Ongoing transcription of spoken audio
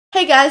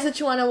Hey guys, it's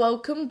Shuana.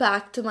 Welcome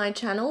back to my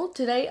channel.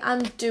 Today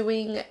I'm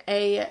doing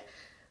a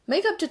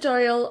makeup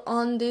tutorial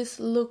on this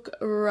look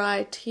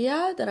right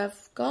here that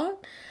I've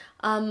got.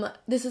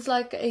 This is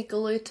like a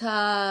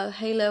glitter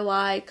halo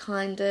eye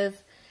kind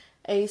of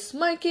a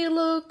smoky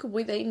look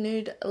with a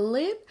nude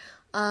lip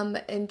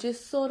and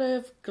just sort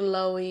of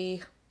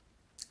glowy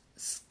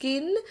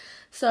skin.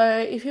 So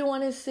if you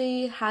want to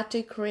see how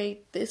to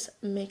create this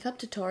makeup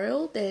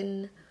tutorial,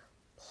 then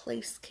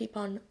please keep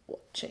on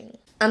watching.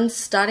 I'm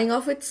starting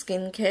off with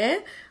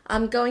skincare.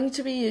 I'm going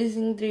to be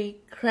using the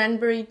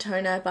Cranberry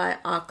toner by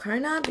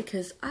Arcona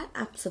because I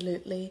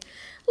absolutely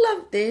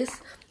love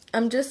this.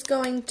 I'm just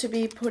going to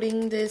be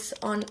putting this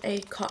on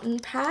a cotton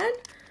pad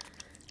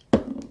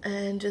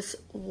and just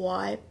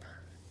wipe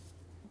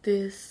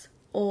this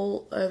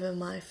all over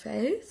my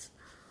face.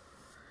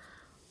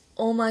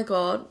 Oh my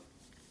god,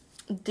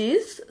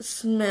 this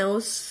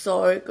smells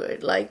so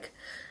good. Like,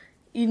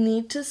 you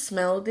need to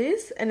smell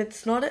this, and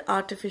it's not an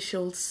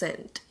artificial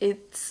scent,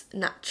 it's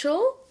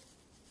natural.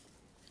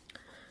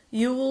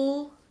 You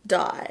will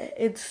die.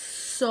 It's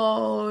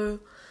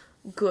so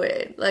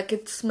good. Like,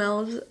 it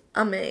smells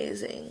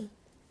amazing.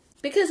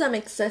 Because I'm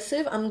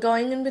excessive, I'm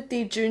going in with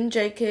the June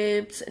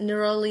Jacobs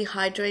Neroli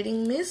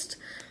Hydrating Mist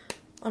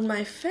on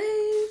my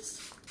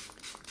face.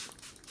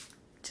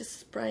 Just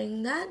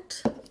spraying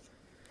that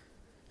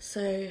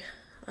so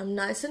I'm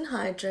nice and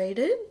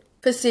hydrated.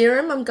 For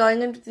serum, I'm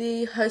going into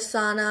the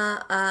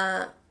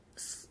Hosanna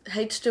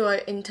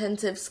H2O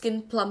Intensive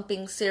Skin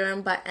Plumping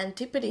Serum by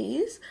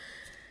Antipodes.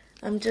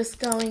 I'm just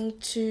going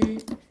to,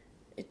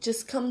 it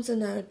just comes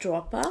in a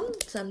dropper,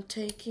 so I'm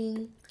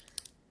taking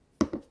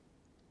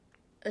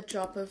a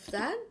drop of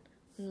that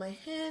in my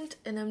hand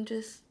and I'm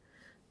just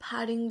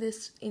patting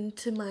this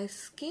into my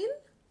skin.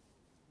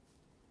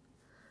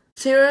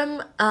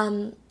 Serum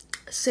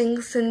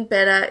sinks in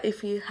better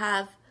if you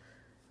have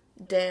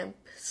damp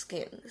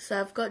skin.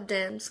 So I've got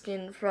damp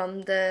skin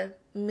from the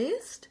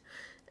mist,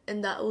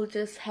 and that will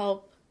just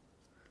help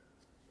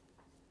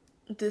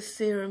the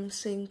serum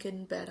sink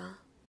in better.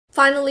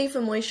 Finally,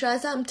 for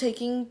moisturiser, I'm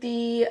taking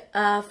the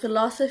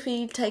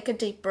Philosophy Take a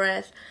Deep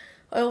Breath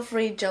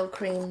Oil-Free Gel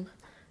Cream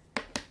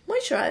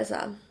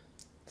Moisturiser.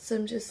 So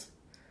I'm just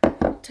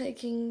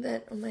taking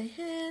that on my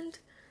hand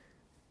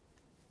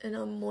and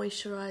I'm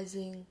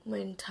moisturizing my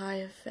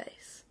entire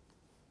face.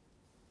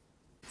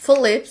 For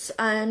lips,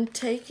 I'm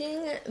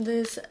taking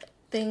this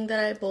thing that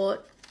I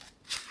bought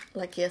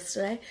like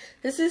yesterday.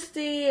 This is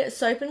the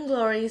Soap &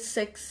 Glory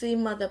Sexy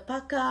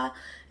Motherfucker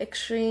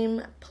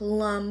Extreme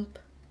Plump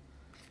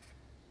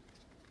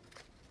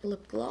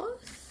Lip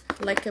Gloss.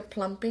 Like a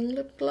plumping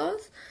lip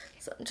gloss.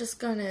 So I'm just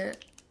gonna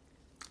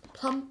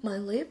plump my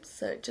lips.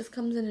 So it just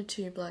comes in a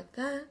tube like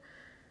that.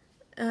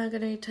 And I'm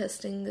gonna be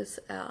testing this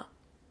out.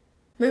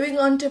 Moving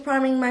on to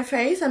priming my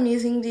face, I'm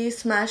using the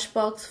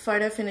Smashbox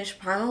Photo Finish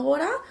Primer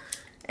Water.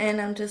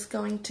 And I'm just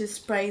going to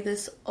spray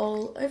this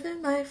all over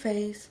my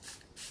face.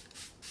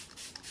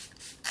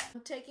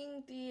 I'm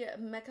taking the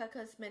Mecca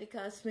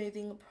Cosmetica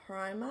Smoothing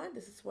Primer.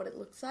 This is what it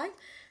looks like.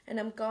 And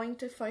I'm going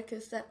to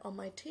focus that on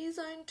my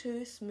T-zone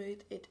to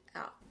smooth it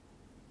out.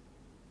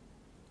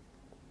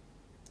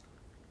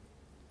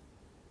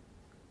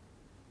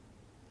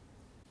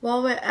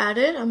 While we're at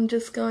it, I'm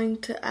just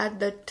going to add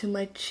that to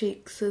my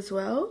cheeks as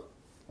well.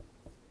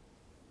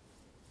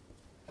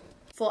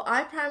 For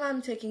eye primer,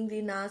 I'm taking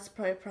the NARS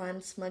Pro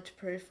Prime Smudge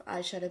Proof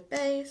Eyeshadow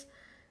Base.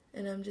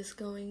 And I'm just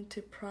going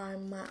to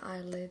prime my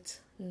eyelids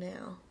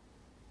now.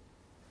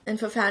 And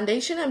for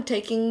foundation, I'm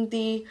taking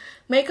the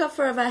Makeup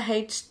Forever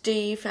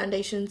HD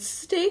Foundation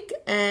Stick.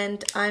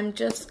 And I'm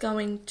just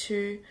going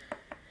to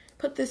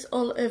put this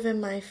all over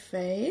my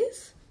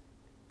face.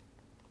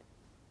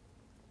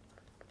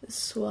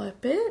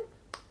 Swipe it.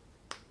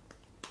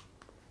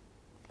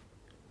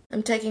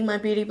 I'm taking my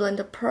Beauty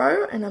Blender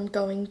Pro and I'm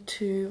going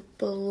to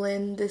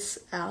blend this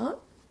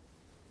out.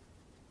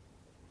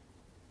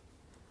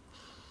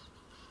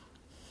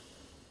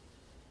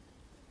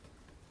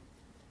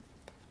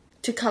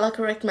 To color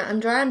correct my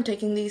under eye, I'm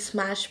taking the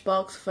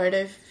Smashbox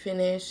Photo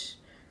Finish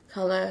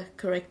Color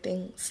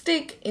Correcting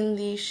Stick in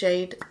the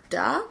shade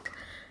Dark.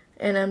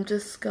 And I'm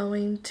just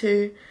going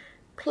to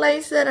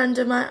place that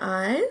under my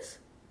eyes.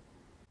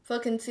 For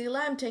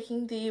concealer, I'm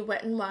taking the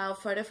Wet n Wild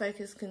Photo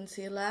Focus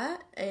Concealer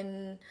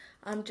and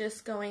I'm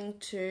just going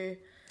to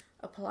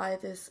apply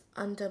this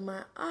under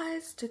my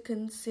eyes to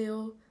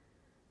conceal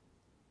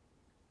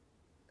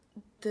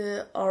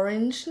the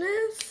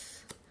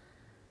orangeness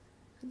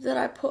that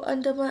I put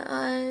under my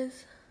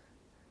eyes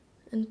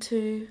and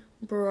to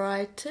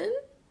brighten.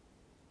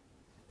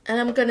 And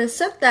I'm going to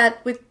set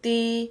that with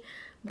the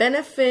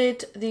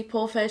Benefit the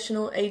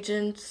Porefessional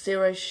Agent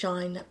Zero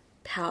Shine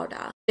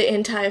Powder. The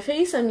entire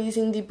face, I'm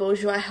using the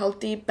Bourjois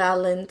Healthy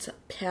Balance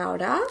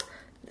Powder.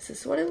 This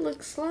is what it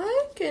looks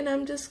like, and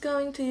I'm just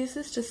going to use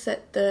this to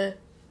set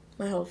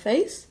my whole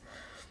face.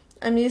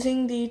 I'm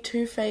using the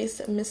Too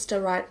Faced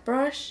Mr. Right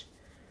brush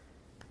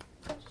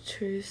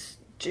to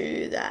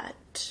do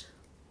that.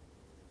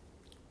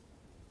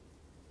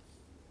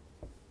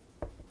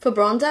 For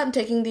bronzer, I'm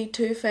taking the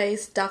Too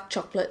Faced Dark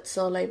Chocolate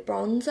Soleil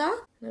Bronzer.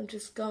 And I'm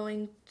just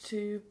going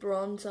to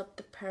bronze up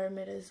the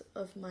perimeters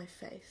of my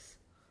face.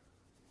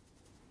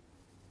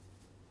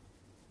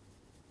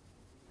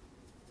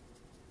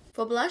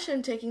 For blush,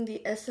 I'm taking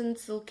the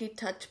Essence Silky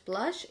Touch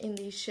Blush in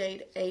the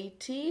shade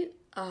 80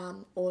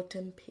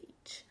 Autumn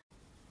Peach.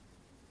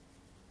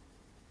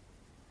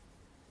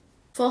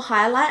 For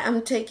highlight,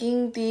 I'm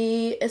taking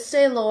the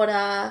Estee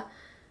Lauder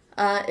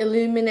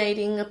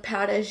Illuminating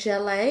Powder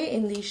Gelee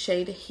in the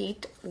shade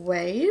Heat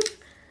Wave.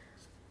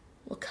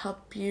 Look how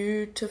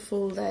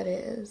beautiful that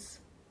is.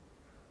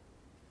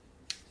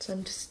 So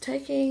I'm just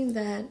taking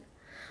that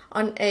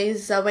on a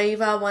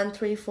Zoeva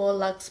 134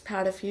 Luxe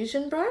Powder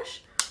Fusion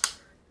brush.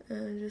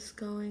 And I'm just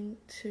going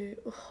to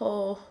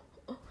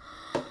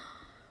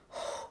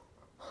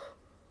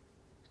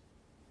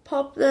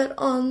pop that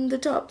on the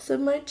tops of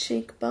my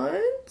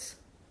cheekbones.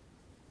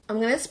 I'm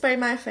going to spray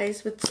my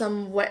face with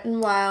some Wet n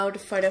Wild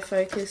Photo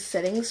Focus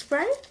setting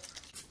spray.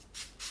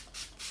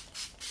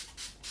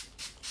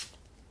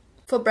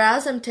 For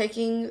brows, I'm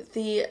taking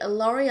the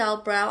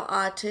L'Oreal Brow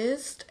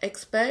Artist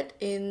Expert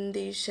in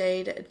the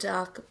shade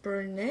Dark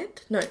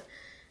Brunette. No,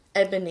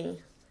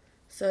 Ebony.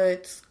 So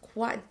it's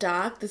quite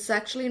dark. This is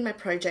actually in my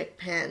project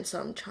pan,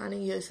 so I'm trying to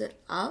use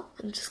it up.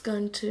 I'm just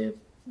going to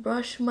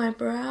brush my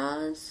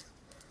brows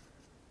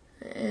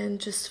and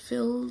just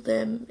fill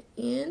them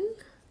in.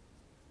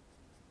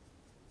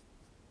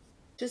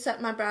 Just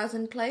set my brows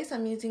in place.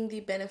 I'm using the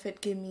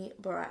Benefit Gimme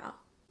Brow.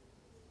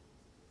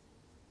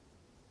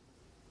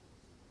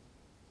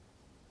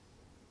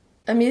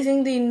 I'm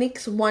using the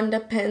NYX Wonder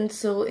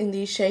Pencil in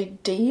the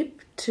shade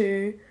Deep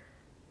to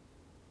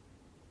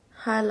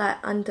highlight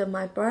under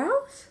my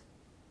brows.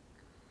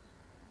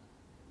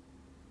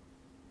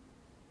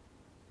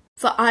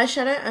 For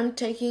eyeshadow, I'm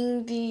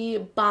taking the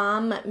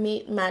Balm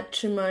Meet Matte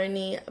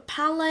Trimony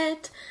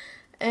palette,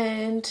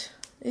 and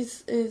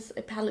this is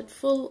a palette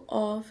full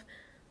of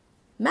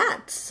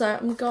mattes. So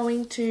I'm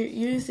going to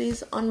use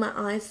these on my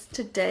eyes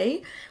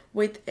today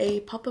with a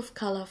pop of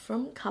color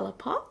from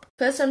Colourpop.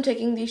 First, I'm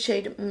taking the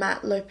shade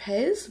Matte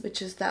Lopez,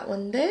 which is that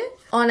one there,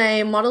 on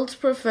a Models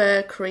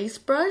Prefer crease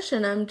brush,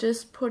 and I'm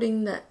just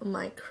putting that on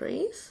my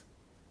crease.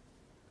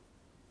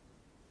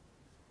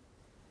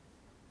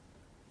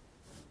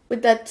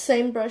 With that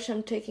same brush,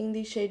 I'm taking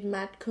the shade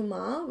Matte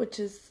Kumar, which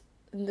is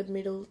in the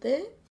middle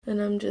there,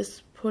 and I'm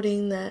just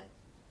putting that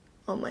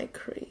on my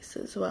crease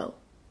as well,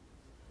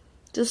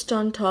 just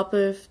on top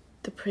of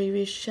the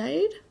previous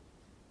shade.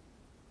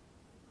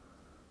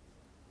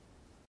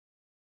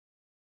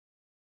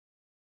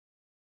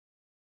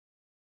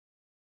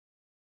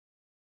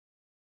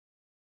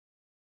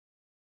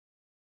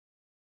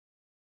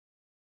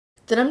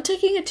 Then I'm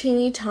taking a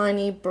teeny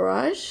tiny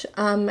brush,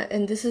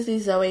 and this is the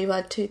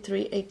Zoeva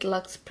 238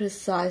 Luxe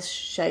Precise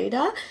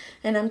Shader,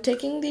 and I'm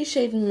taking the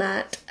shade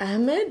Matte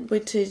Ahmed,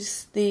 which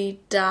is the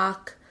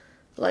dark,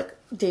 like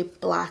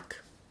deep black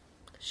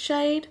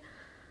shade.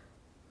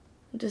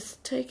 I'm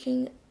just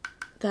taking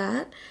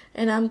that,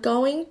 and I'm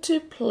going to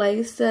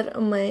place that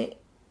on my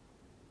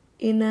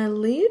inner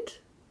lid.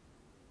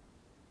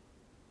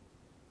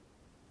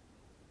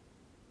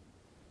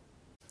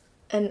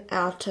 And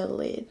outer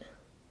lid.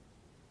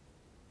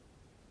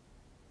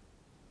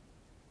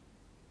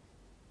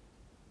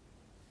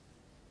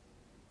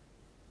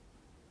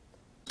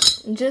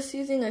 I'm just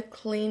using a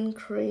clean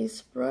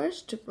crease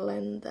brush to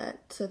blend that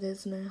so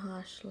there's no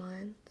harsh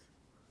lines.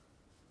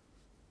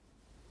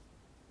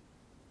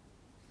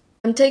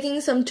 I'm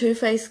taking some Too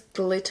Faced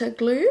glitter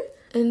glue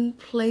and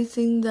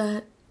placing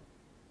that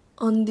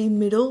on the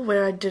middle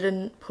where I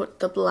didn't put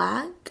the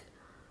black.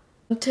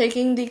 I'm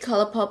taking the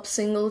Colourpop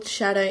single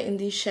shadow in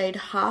the shade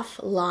Half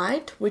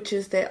Light, which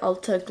is their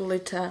Ultra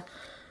Glitter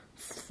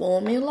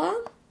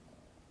formula.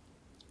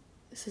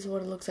 This is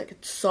what it looks like.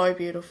 It's so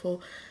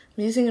beautiful.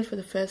 I'm using it for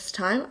the first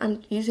time.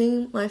 I'm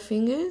using my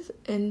fingers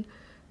and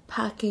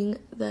packing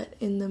that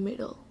in the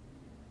middle.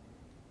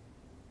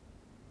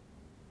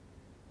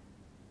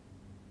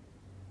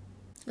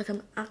 Like,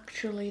 I'm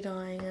actually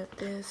dying at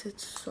this.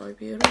 It's so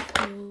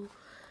beautiful.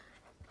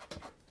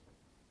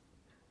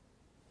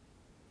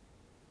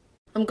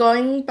 I'm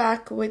going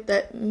back with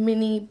that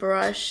mini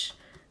brush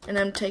and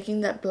I'm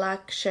taking that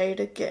black shade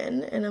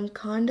again and I'm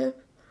kind of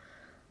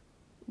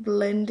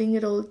blending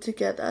it all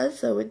together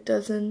so it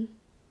doesn't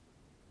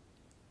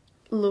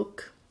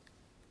look,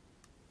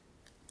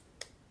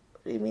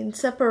 what do you mean,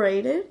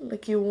 separated?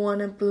 Like, you want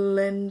to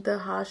blend the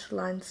harsh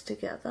lines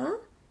together.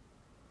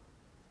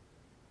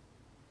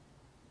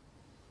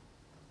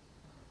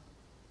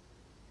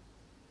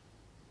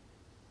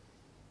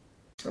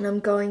 And I'm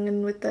going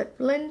in with that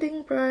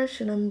blending brush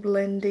and I'm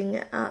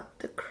blending out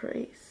the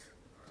crease.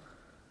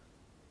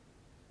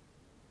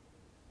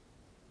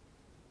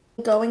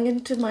 Going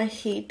into my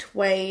Heat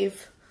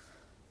Wave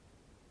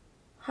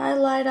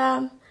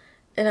highlighter,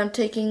 and I'm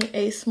taking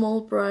a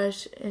small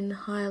brush and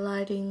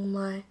highlighting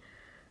my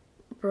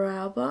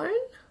brow bone.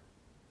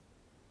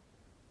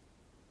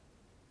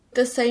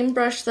 The same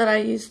brush that I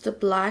used the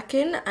black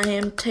in, I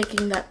am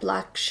taking that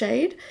black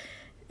shade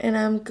and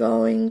I'm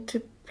going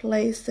to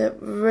place it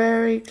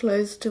very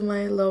close to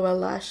my lower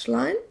lash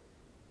line.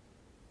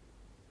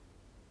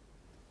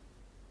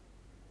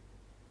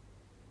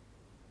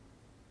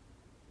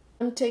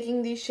 I'm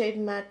taking the shade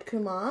Matte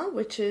Kumar,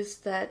 which is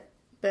that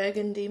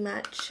burgundy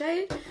matte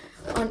shade,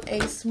 on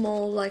a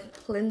small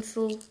like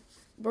pencil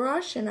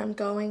brush, and I'm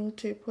going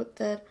to put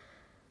that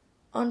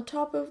on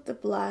top of the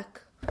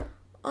black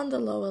on the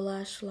lower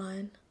lash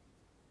line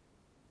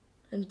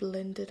and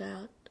blend it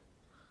out.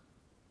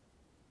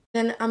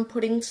 Then I'm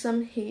putting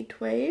some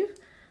Heat Wave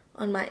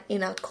on my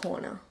inner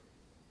corner.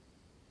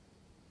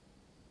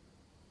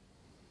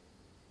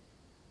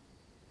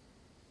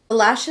 The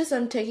lashes,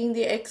 I'm taking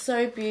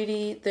the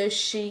Beauty The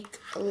Chic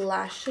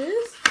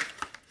lashes.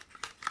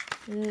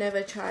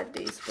 Never tried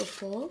these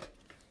before.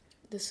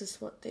 This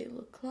is what they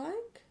look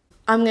like.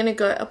 I'm going to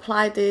go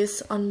apply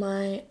this on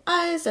my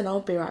eyes and I'll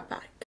be right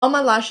back. While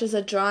my lashes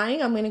are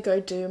drying, I'm going to go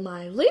do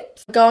my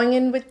lips. Going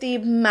in with the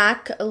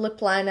MAC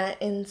lip liner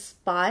in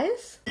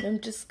Spice.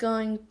 I'm just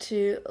going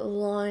to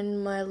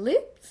line my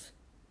lips.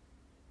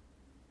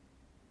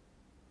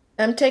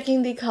 I'm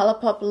taking the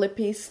Colourpop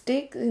Lippy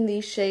Stick in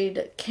the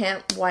shade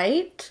Can't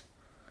Wait,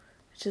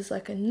 which is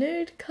like a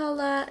nude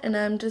color, and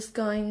I'm just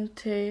going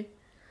to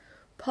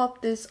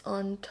pop this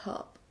on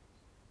top.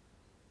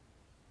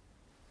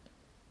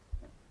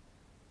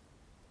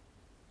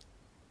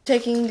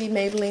 Taking the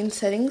Maybelline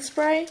setting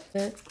spray,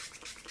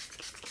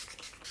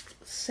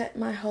 set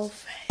my whole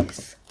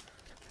face.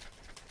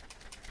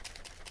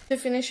 To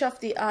finish off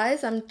the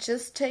eyes, I'm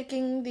just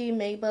taking the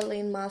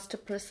Maybelline Master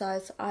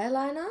Precise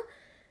eyeliner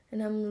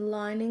and I'm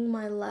lining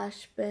my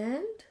lash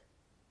band.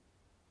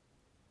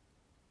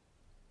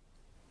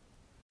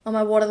 On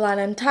my waterline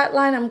and tight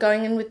line, I'm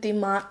going in with the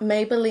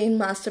Maybelline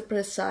Master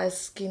Precise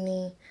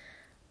Skinny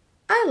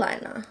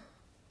eyeliner.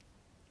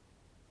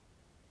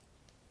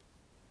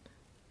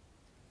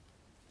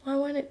 Why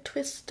won't it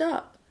twist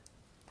up?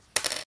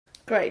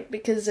 Great,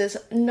 because there's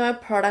no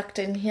product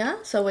in here,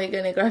 so we're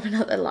going to grab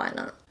another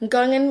liner. I'm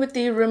going in with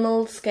the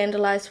Rimmel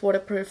Scandalized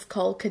Waterproof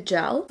Kohl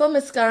Kajal. For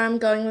mascara, I'm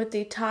going with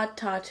the Tarte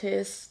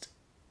Tartist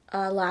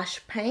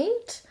Lash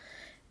Paint.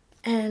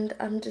 And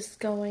I'm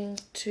just going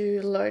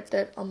to load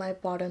that on my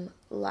bottom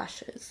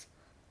lashes.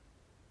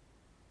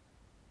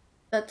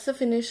 That's the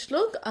finished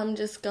look. I'm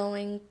just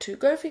going to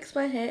go fix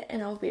my hair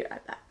and I'll be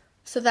right back.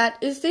 So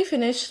that is the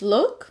finished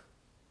look.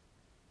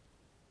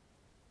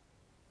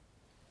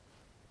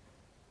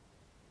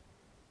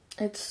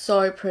 It's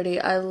so pretty.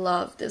 I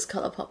love this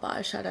Colourpop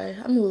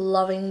eyeshadow. I'm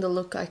loving the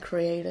look I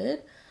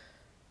created.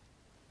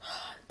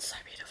 It's so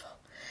beautiful.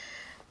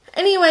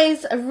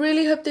 Anyways, I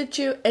really hope that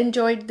you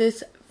enjoyed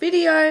this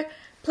video.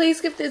 Please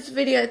give this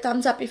video a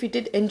thumbs up if you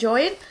did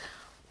enjoy it.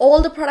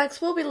 All the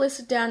products will be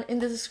listed down in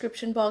the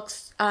description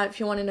box if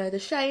you want to know the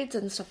shades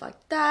and stuff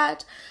like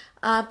that.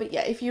 But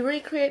yeah, if you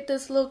recreate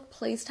this look,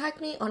 please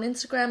tag me on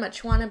Instagram at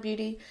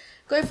Shuanabeauty.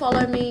 Go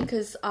follow me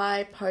because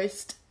I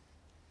post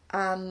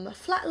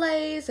flat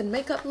lays and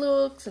makeup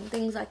looks and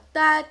things like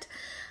that.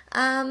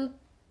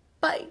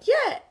 But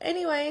yeah,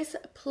 anyways,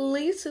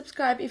 please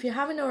subscribe if you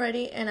haven't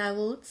already, and I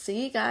will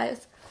see you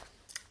guys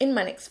in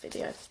my next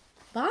video.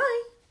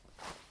 Bye!